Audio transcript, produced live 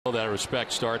That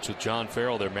respect starts with John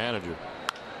Farrell, their manager.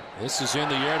 This is in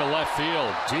the air to left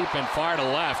field. Deep and far to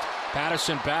left.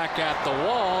 Patterson back at the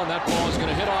wall, and that ball is going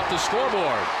to hit off the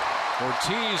scoreboard.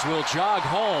 Ortiz will jog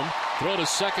home. Throw to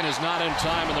second is not in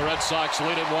time, and the Red Sox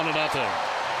lead it 1-0.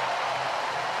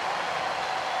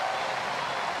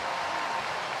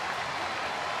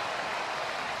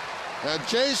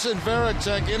 Jason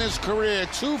Varitek in his career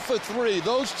 2 for 3.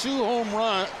 Those 2 home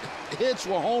run hits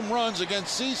were home runs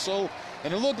against Cecil,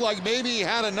 and it looked like maybe he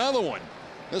had another one.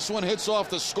 This one hits off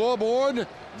the scoreboard,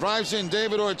 drives in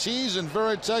David Ortiz, and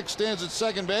Varitek stands at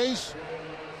second base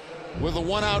with a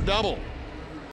 1-out double.